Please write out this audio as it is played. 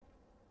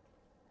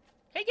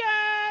Hey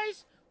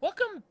guys!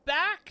 Welcome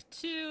back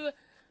to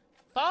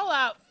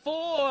Fallout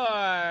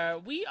 4!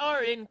 We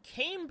are in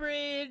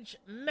Cambridge,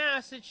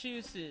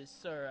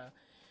 Massachusetts, or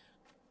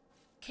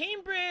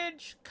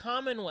Cambridge,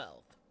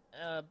 Commonwealth,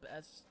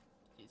 as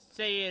you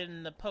say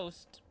in the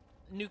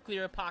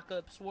post-nuclear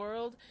apocalypse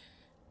world.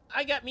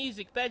 I got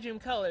music, bedroom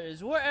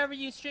colors, wherever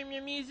you stream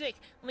your music.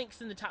 Links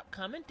in the top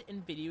comment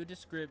and video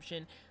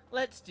description.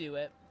 Let's do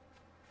it.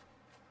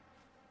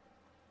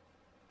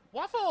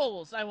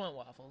 Waffles! I want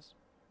waffles.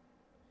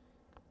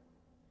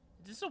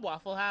 Is this a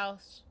Waffle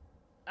House?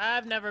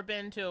 I've never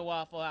been to a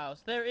Waffle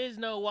House. There is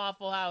no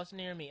Waffle House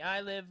near me.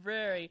 I live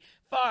very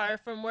far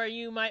from where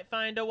you might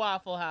find a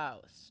Waffle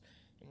House.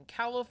 In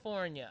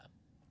California.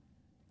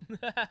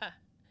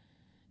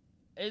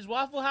 Is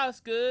Waffle House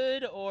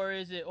good, or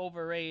is it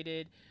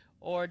overrated?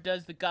 Or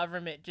does the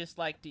government just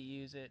like to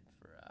use it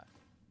for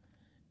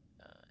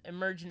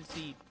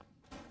emergency,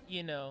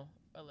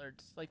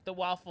 alerts? Like the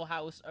Waffle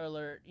House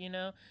alert,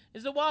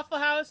 Is the Waffle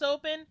House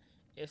open?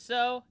 If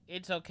so,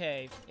 it's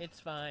okay.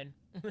 It's fine.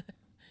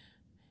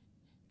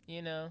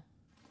 There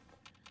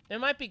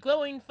might be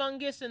glowing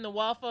fungus in the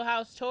Waffle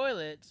House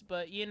toilets,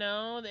 but,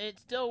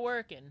 it's still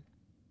working.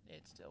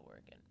 It's still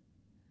working.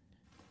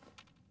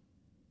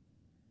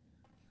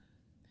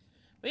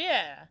 But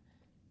yeah.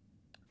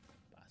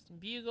 Boston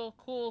Bugle.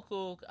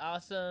 Cool.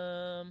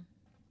 Awesome.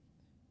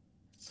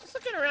 Just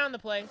looking around the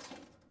place.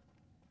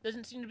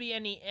 Doesn't seem to be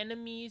any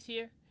enemies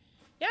here.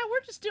 Yeah, we're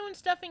just doing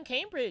stuff in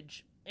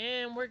Cambridge.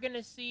 And we're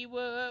gonna see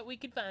what we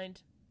can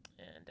find.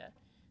 And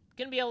it's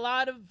gonna be a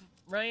lot of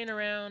running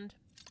around.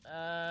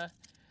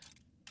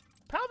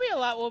 Probably a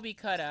lot will be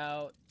cut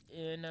out.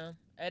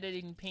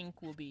 Editing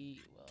Pink will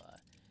be,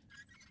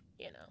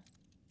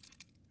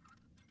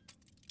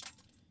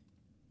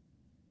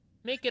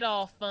 make it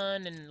all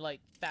fun and,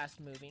 like,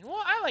 fast-moving.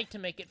 Well, I like to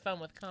make it fun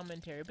with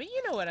commentary, but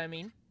you know what I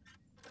mean.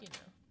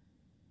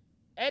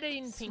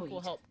 Editing Pink will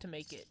help to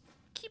make it,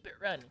 keep it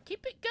running,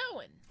 keep it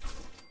going.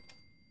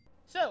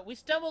 So, we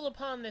stumbled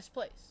upon this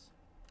place.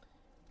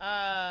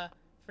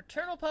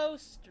 Fraternal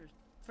Post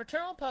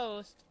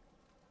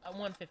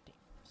 115.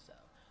 So,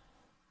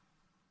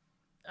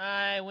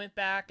 I went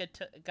back,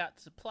 got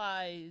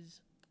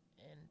supplies,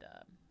 and,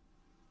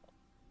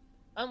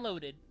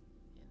 unloaded.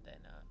 And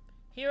then,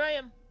 here I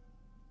am.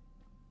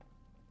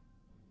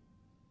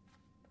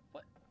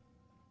 What?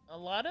 A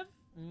lot of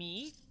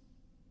meat?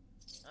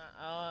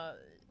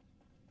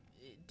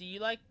 Do you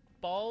like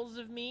balls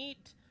of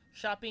meat?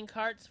 Shopping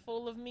carts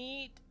full of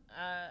meat?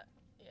 Yeah.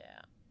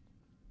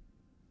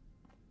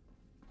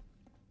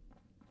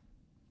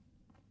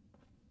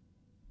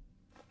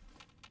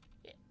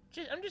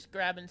 I'm just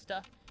grabbing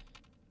stuff.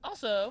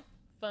 Also,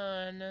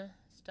 fun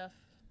stuff.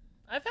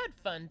 I've had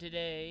fun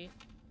today.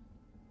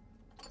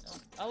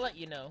 I'll let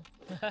you know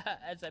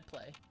as I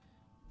play.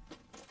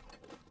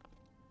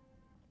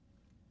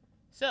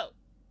 So,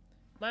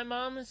 my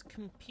mom's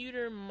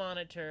computer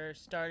monitor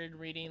started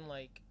reading,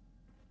 like,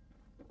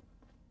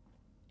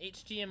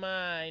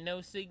 HDMI,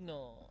 no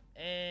signal,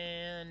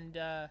 and,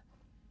 okay,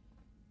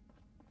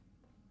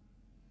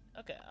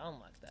 I'll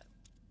unlock that.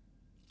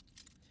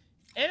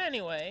 And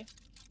anyway,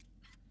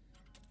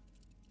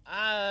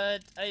 I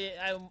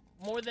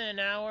more than an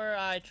hour,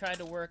 I tried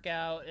to work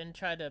out and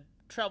try to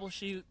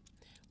troubleshoot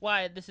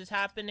why this is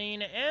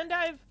happening, and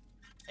I've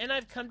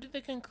come to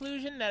the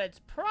conclusion that it's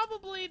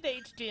probably the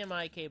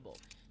HDMI cable.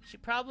 She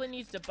probably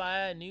needs to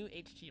buy a new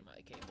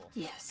HDMI cable.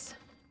 Yes.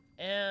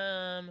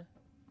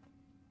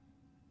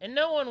 And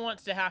no one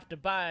wants to have to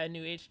buy a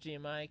new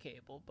HDMI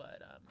cable,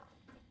 but,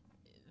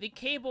 the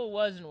cable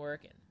wasn't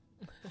working.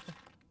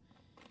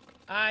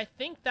 I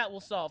think that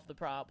will solve the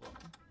problem.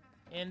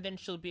 And then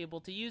she'll be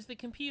able to use the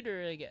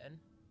computer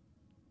again.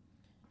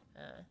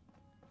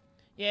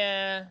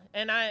 Yeah,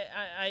 and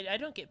I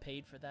don't get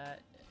paid for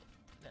that.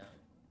 No.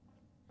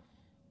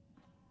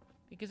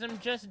 Because I'm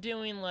just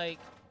doing, like,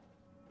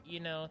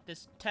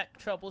 this tech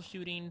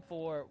troubleshooting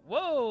for...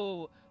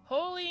 Whoa!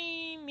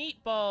 Holy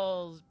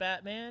meatballs,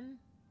 Batman.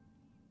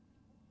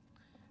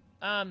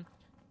 I'm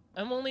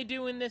only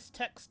doing this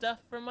tech stuff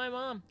for my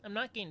mom. I'm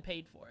not getting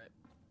paid for it.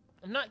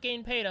 I'm not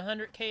getting paid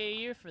 $100K a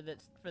year for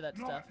that stuff.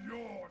 Not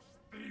yours,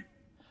 thief.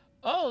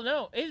 Oh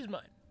no, it is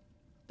mine.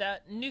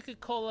 That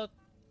Nuka-Cola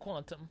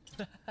Quantum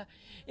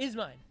is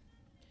mine.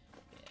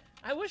 Yeah.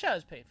 I wish I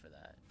was paid for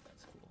that.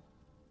 That's cool.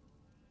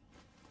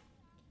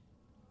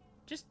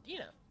 Just,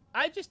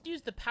 I just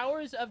use the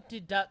powers of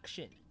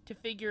deduction to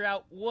figure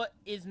out what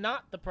is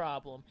not the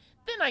problem.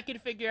 Then I can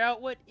figure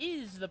out what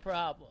is the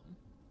problem.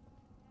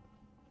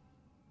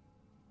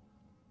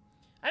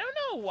 I don't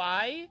know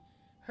why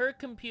her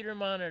computer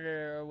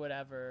monitor or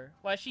whatever,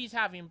 why she's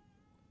having...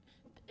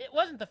 It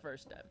wasn't the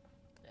first time.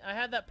 I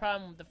had that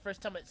problem the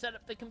first time I set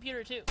up the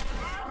computer too.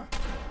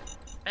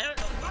 I don't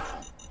know.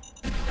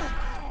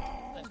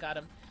 I got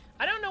him.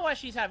 I don't know why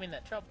she's having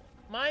that trouble.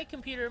 My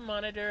computer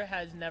monitor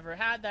has never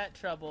had that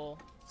trouble.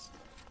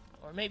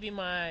 Or maybe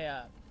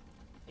my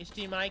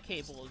HDMI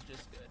cable is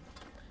just good.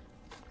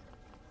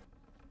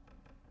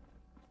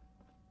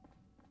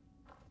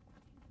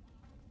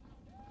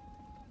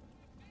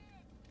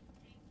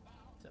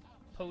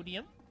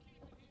 podium.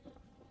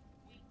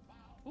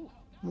 Ooh.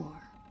 War.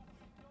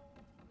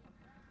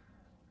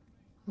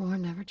 War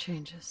never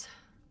changes.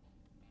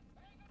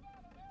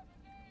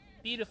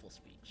 Beautiful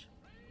speech.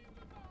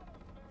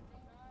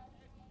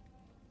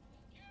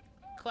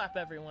 Clap,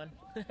 everyone.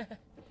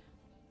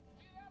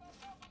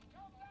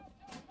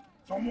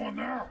 Someone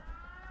there!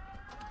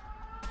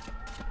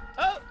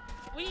 Oh,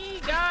 we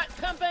got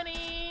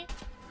company.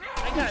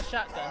 I got a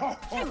shotgun,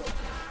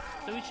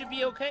 so we should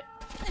be okay.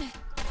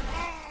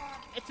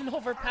 It's an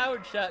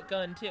overpowered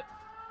shotgun too.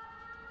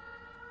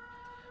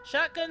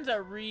 Shotguns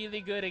are really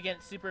good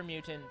against super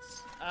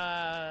mutants,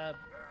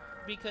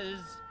 because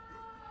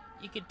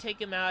you could take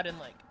them out and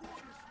like,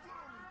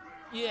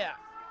 yeah,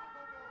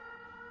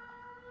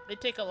 they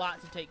take a lot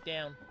to take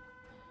down.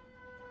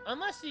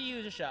 Unless you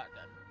use a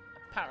shotgun,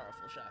 a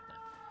powerful shotgun.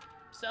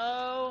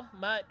 So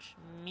much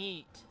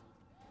meat.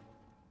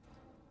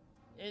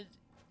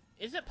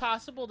 Is it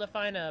possible to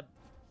find a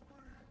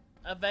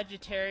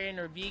vegetarian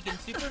or vegan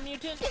super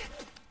mutant?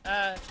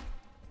 That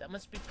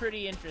must be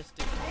pretty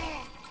interesting.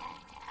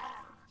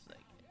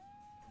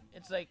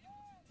 It's like,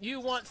 you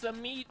want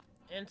some meat?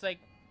 And it's like,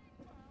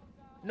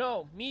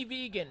 no, me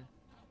vegan.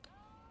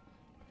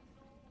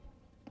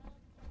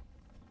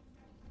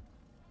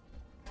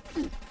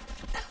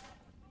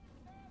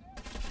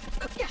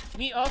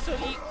 Me also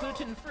eat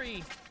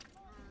gluten-free.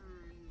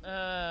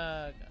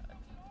 God.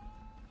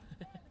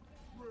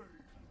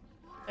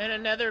 And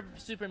another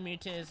super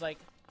mutant is like,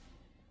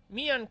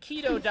 me on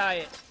keto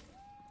diet.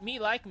 Me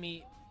like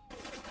meat.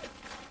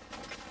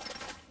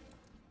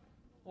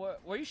 Where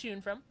are you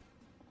shooting from?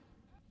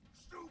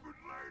 Stupid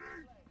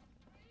lady!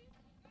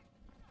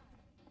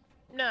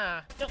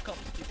 Nah, don't call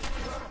me stupid.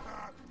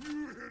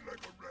 You hit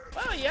like a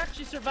rat. Wow, you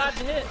actually survived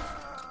the hit.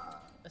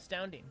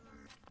 Astounding.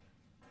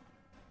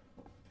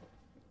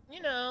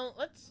 You know,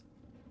 let's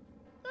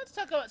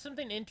talk about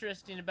something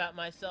interesting about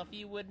myself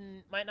you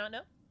might not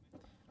know.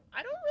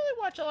 I don't really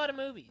watch a lot of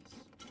movies.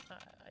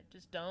 I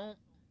just don't.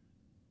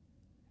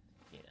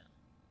 You know,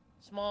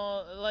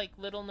 small, like,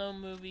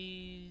 little-known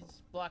movies,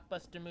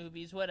 blockbuster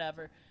movies,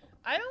 whatever.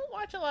 I don't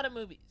watch a lot of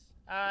movies.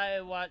 I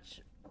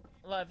watch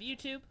a lot of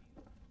YouTube.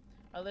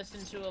 I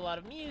listen to a lot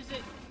of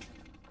music.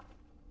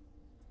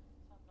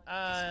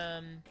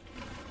 I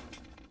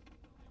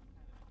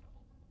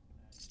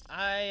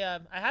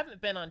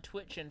haven't been on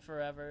Twitch in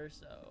forever,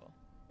 so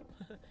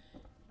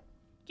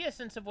get a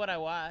sense of what I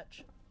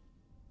watch.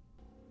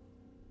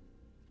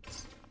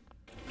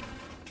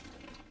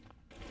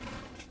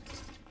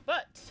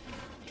 But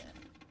yeah,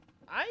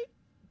 I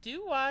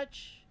do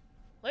watch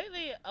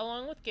lately,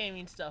 along with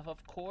gaming stuff.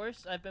 Of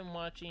course, I've been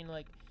watching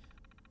like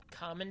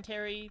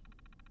commentary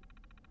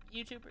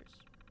YouTubers,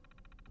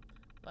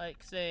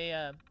 like say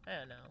I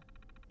don't know,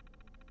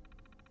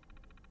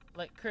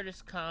 like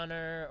Curtis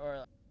Connor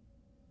or.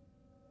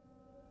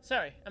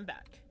 Sorry, I'm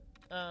back.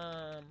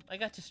 I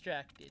got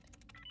distracted.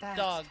 Bad.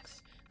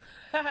 Dogs.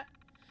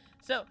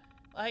 So,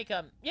 like,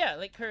 yeah,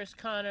 like Curtis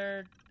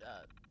Connor,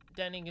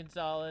 Danny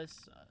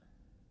Gonzalez,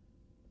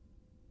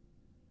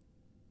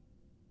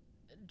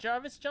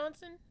 Jarvis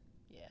Johnson?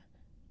 Yeah.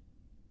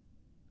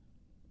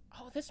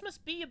 Oh, this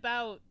must be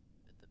about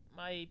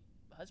my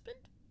husband?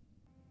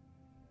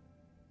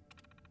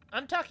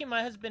 I'm talking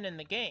my husband in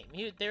the game.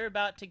 They're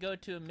about to go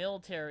to a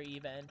military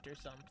event or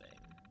something.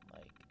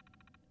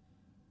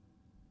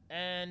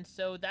 And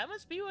so that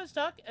must be what's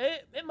talking.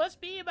 It must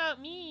be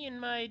about me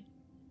and my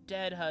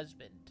dead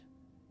husband.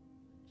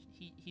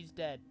 He's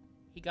dead.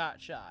 He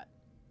got shot.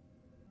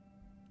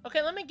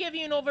 Okay, let me give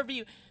you an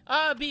overview.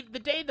 The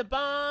day the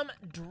bomb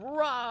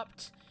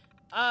dropped,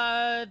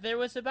 there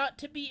was about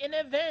to be an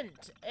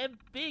event, a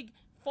big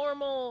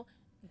formal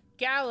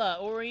gala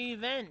or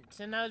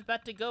event, and I was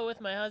about to go with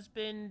my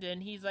husband,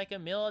 and he's like a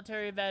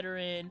military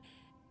veteran,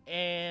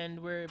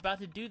 and we're about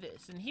to do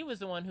this, and he was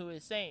the one who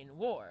was saying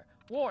war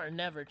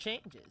never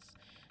changes,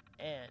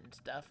 and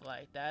stuff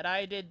like that.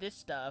 I did this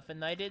stuff,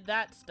 and I did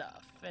that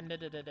stuff, and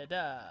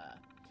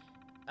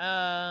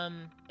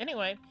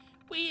anyway,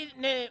 we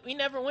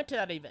never went to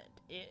that event.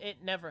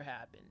 It never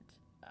happened.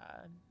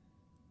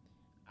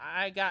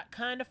 I got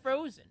kind of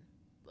frozen,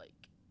 like,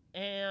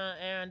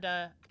 and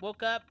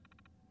woke up,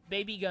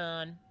 baby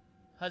gone,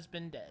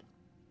 husband dead.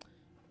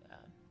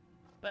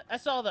 But I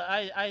saw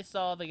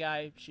the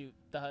guy shoot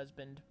the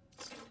husband.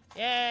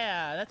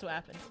 Yeah, that's what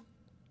happened.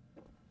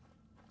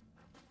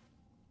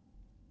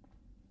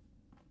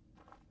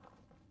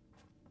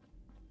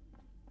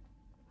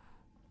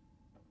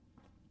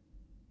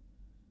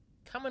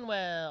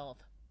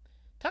 Commonwealth.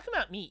 Talking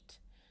about meat.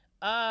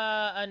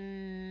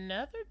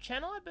 Another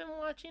channel I've been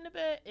watching a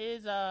bit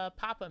is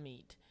Papa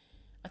Meat.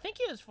 I think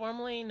he was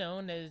formerly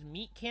known as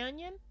Meat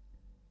Canyon,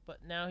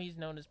 but now he's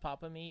known as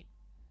Papa Meat.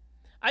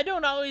 I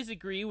don't always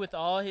agree with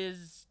all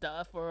his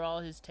stuff or all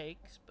his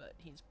takes, but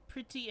he's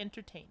pretty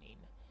entertaining.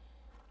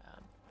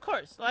 Of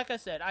course, like I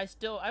said, I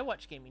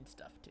watch gaming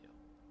stuff too.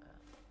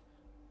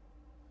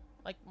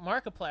 Like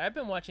Markiplier. I've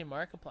been watching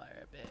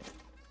Markiplier a bit.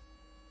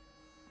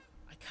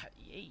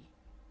 Yay.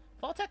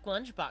 Fall Tech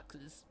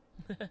lunchboxes.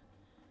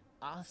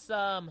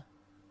 Awesome.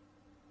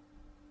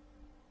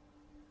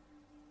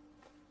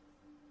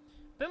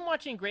 been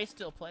watching Gray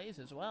Still Plays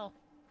as well.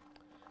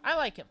 I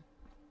like him.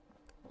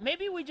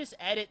 Maybe we just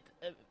edit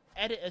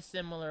a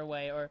similar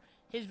way, or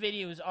his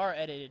videos are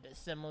edited a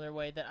similar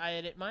way that I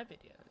edit my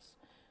videos.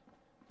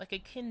 Like a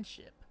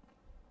kinship.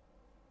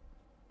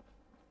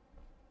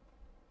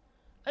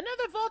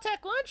 Another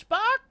Voltec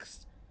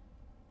lunchbox?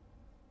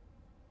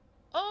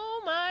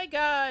 Oh my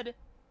god.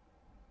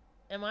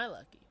 Am I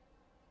lucky?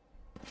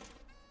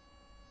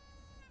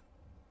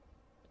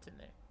 What's in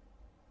there?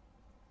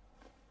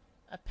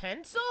 A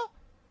pencil?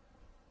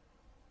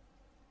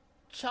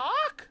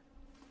 Chalk?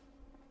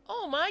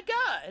 Oh my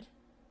god.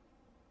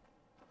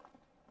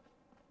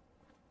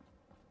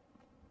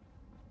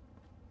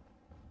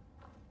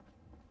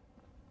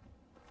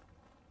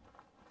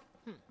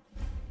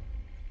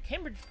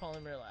 Cambridge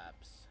Polymer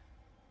Labs.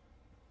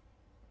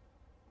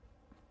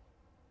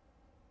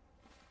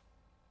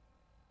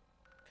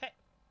 Okay.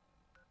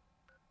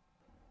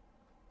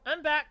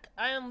 I'm back.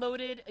 I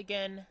unloaded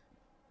again.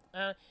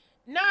 Not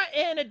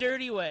in a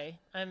dirty way.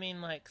 I mean,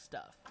 like,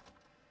 stuff.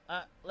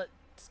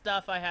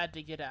 Stuff I had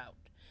to get out.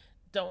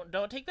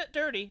 Don't take that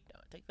dirty.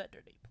 Don't take that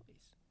dirty,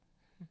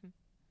 please.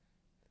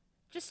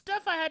 Just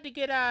stuff I had to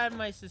get out of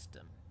my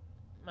system.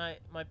 My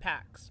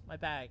packs. My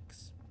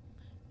bags.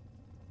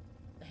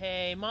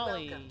 Hey,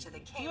 Molly. Welcome to the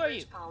Who are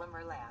you? Cambridge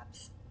Polymer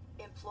Labs.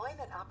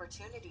 Employment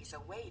opportunities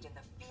await in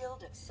the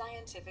field of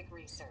scientific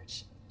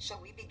research. Shall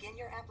we begin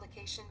your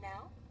application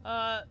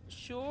now?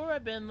 Sure.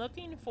 I've been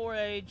looking for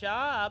a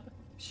job.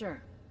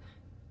 Sure.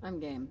 I'm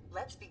game.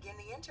 Let's begin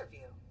the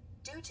interview.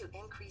 Due to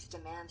increased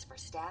demands for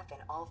staff in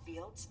all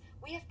fields,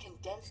 we have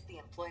condensed the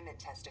employment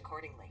test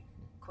accordingly.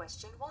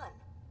 Question 1.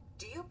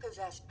 Do you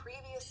possess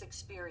previous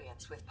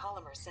experience with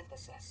polymer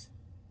synthesis?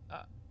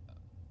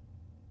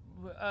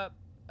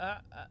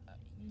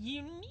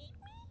 You need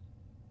me?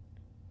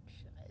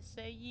 Should I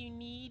say you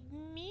need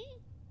me?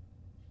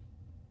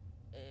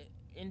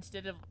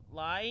 Instead of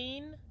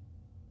lying?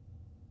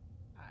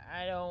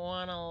 I don't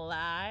want to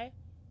lie.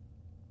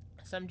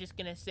 So I'm just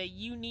gonna say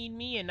you need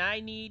me and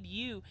I need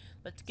you.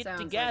 Let's get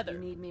Sounds together.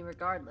 like you need me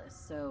regardless,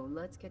 so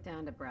let's get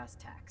down to brass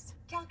tacks.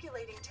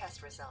 Calculating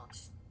test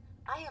results.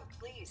 I am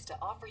pleased to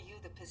offer you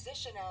the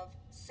position of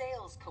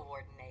sales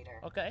coordinator.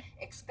 Okay.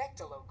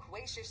 Expect a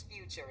loquacious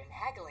future in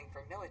haggling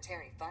for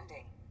military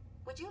funding.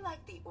 Would you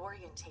like the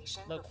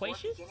orientation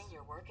Loquacious? before beginning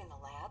your work in the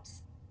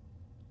labs?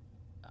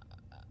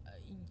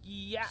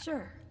 Yeah.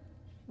 Sure.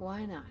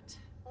 Why not?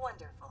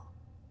 Wonderful.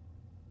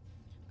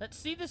 Let's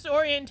see this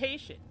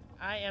orientation.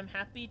 I am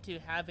happy to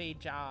have a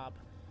job.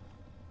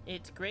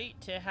 It's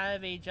great to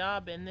have a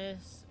job in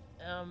this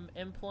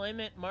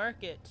employment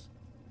market.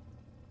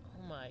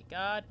 Oh my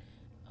god.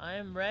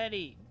 I'm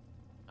ready.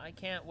 I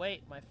can't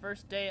wait. My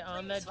first day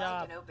on the Please job.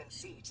 find an open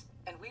seat,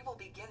 and we will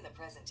begin the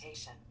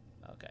presentation.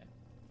 Okay.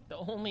 The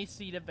only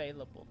seat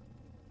available.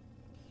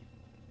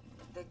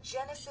 The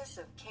genesis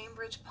of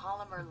Cambridge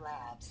Polymer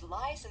Labs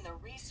lies in the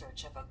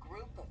research of a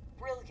group of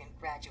brilliant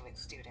graduate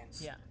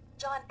students. Yeah.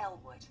 John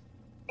Elwood,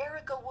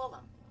 Erica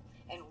Woolham,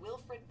 and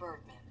Wilfred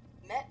Bergman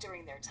met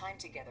during their time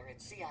together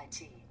at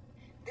CIT.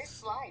 This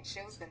slide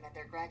shows them at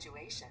their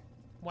graduation.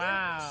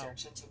 Wow. Their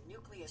research into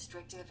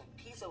nucleostrictive and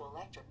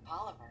piezoelectric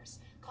polymers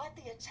caught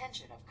the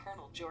attention of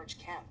Colonel George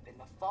Kemp in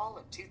the fall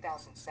of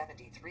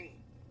 2073.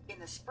 In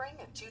the spring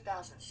of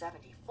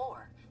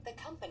 2074, the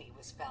company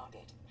was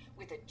founded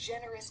with a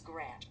generous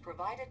grant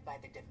provided by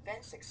the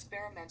Defense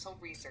Experimental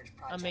Research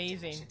Project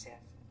Initiative.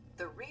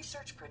 The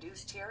research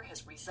produced here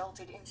has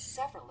resulted in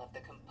several of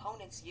the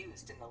components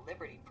used in the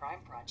Liberty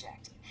Prime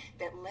project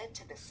that led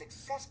to the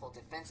successful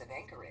defense of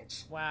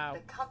Anchorage. Wow.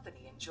 The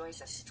company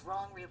enjoys a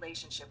strong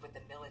relationship with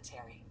the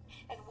military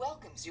and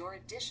welcomes your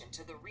addition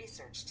to the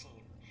research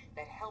team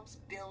that helps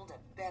build a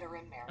better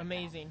America.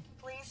 Amazing.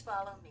 Please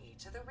follow me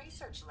to the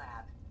research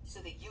lab so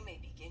that you may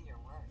begin your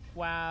work.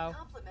 Wow.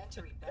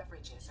 Complimentary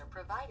beverages are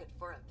provided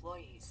for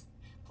employees.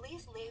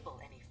 Please label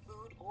any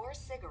food or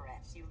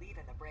cigarettes you leave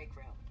in the break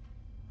room.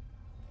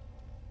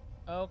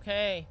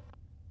 Okay.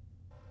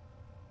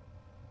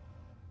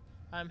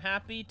 I'm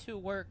happy to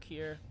work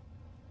here.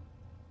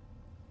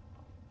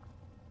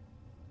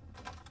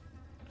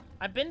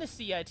 I've been to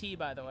CIT,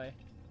 by the way.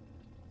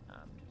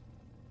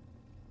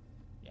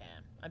 Yeah,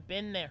 I've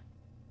been there.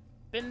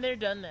 Been there,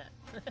 done that.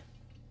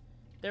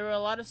 There were a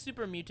lot of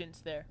super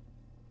mutants there.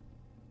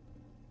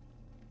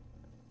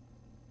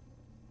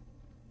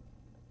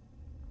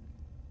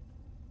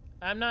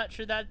 I'm not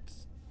sure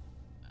that's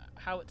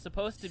how it's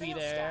supposed to be Sales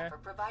there. staff are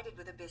provided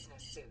with a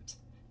business suit,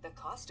 the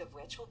cost of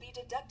which will be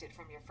deducted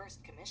from your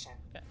first commission.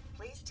 Okay.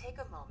 Please take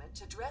a moment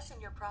to dress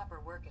in your proper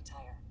work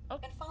attire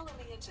Okay. and follow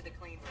me into the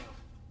clean room.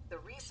 The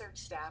research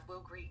staff will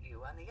greet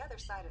you on the other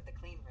side of the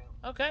clean room.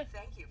 Okay.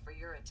 Thank you for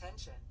your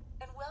attention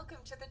and welcome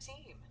to the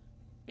team.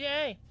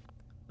 Yay.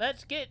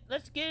 Let's get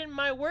in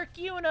my work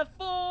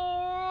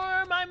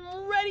uniform.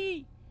 I'm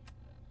ready.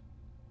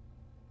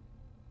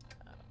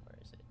 Where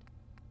is it?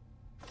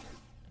 Okay.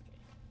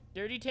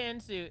 Dirty tan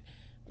suit.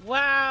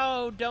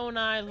 Wow, don't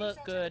I Please look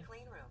enter good? the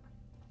clean room.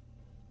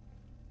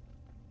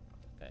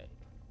 Okay.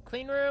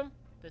 Clean room.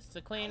 This is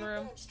the clean I've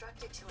room. been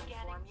instructed to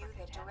inform you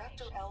that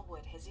Director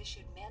Elwood has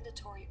issued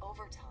mandatory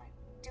overtime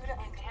due to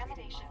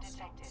uncompleted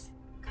milestones.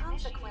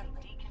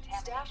 Consequently,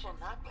 staff will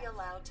not be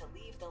allowed to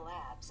leave the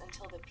labs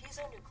until the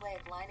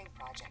piezonucleic lining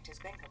project has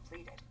been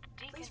completed.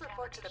 Please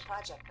report to the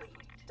project lead,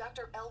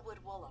 Dr. Elwood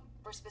Woolham,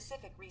 for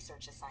specific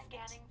research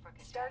assignment.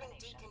 Starting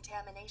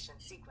decontamination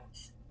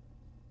sequence.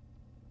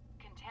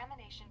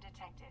 Contamination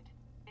detected.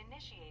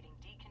 Initiating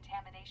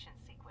decontamination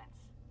sequence.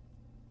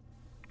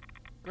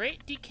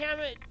 Great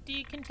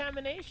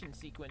decontamination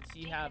sequence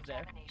you have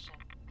there. Decontamination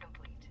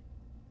complete.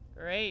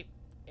 Great.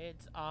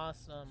 It's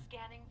awesome.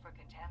 Scanning for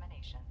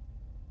contamination.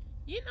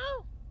 You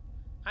know,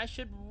 I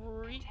should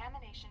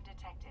Contamination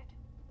detected.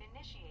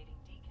 Initiating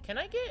decontamination. Can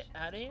I get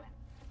out of here?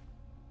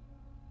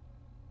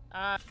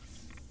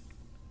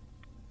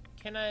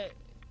 Can I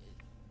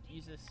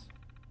use this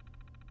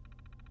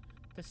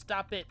to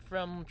stop it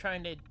from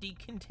trying to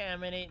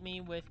decontaminate me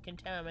with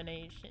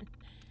contamination?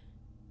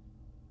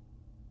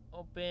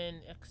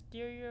 Open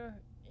exterior,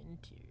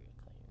 interior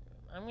clean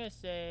room. I'm gonna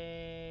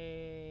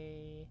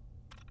say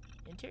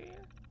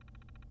interior?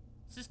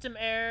 System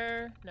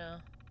error?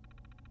 No.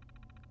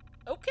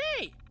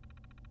 Okay!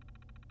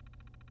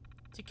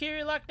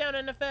 Security lockdown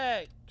in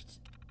effect.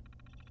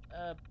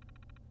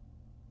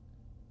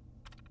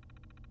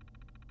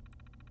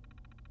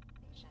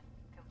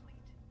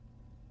 Complete.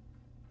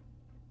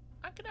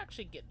 I could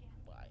actually get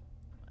why?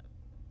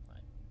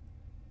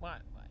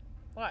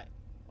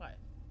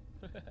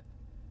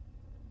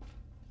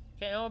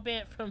 Can I open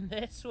it from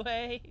this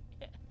way?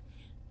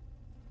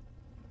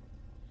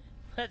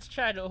 Let's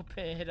try to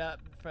open it up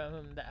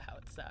from the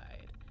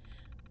outside.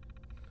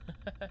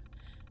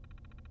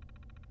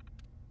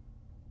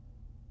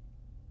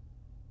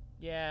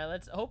 Yeah,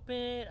 let's open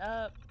it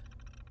up.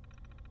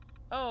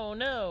 Oh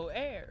no,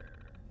 error.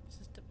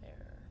 System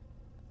error.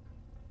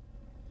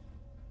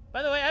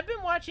 By the way, I've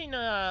been watching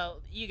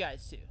you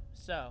guys too.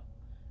 So,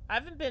 I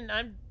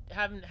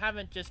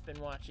haven't just been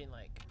watching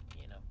like,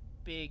 you know,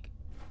 big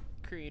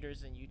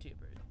creators and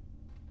YouTubers.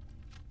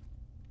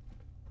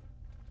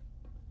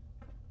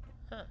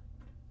 Huh.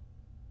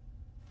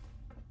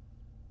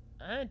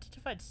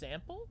 Unidentified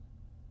sample?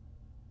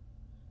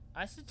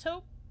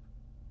 Isotope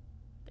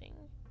thing?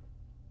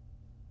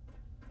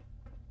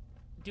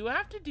 Do I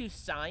have to do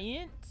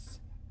science?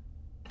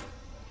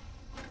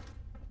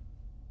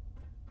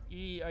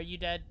 Are you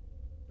dead?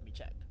 Let me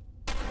check.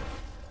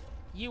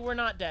 You were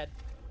not dead.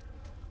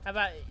 How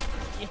about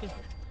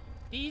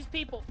these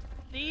people?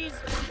 These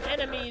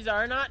enemies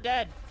are not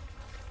dead.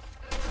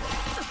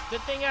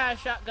 Good thing I had a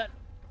shotgun.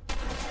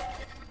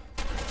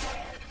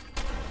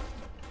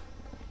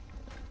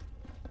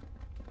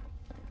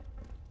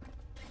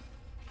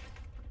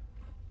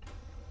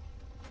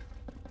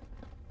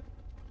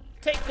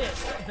 Take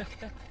this.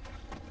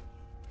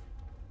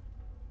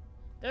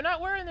 They're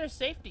not wearing their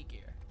safety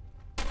gear.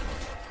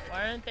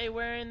 Why aren't they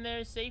wearing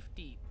their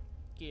safety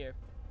gear?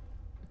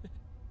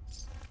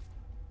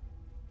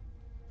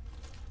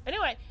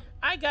 Anyway,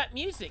 I got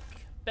music.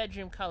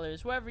 Bedroom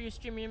colors. Wherever you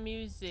stream your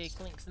music.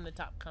 Links in the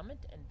top comment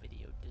and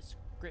video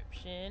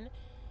description.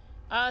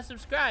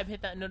 Subscribe.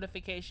 Hit that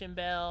notification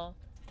bell.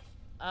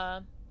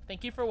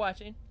 Thank you for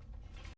watching.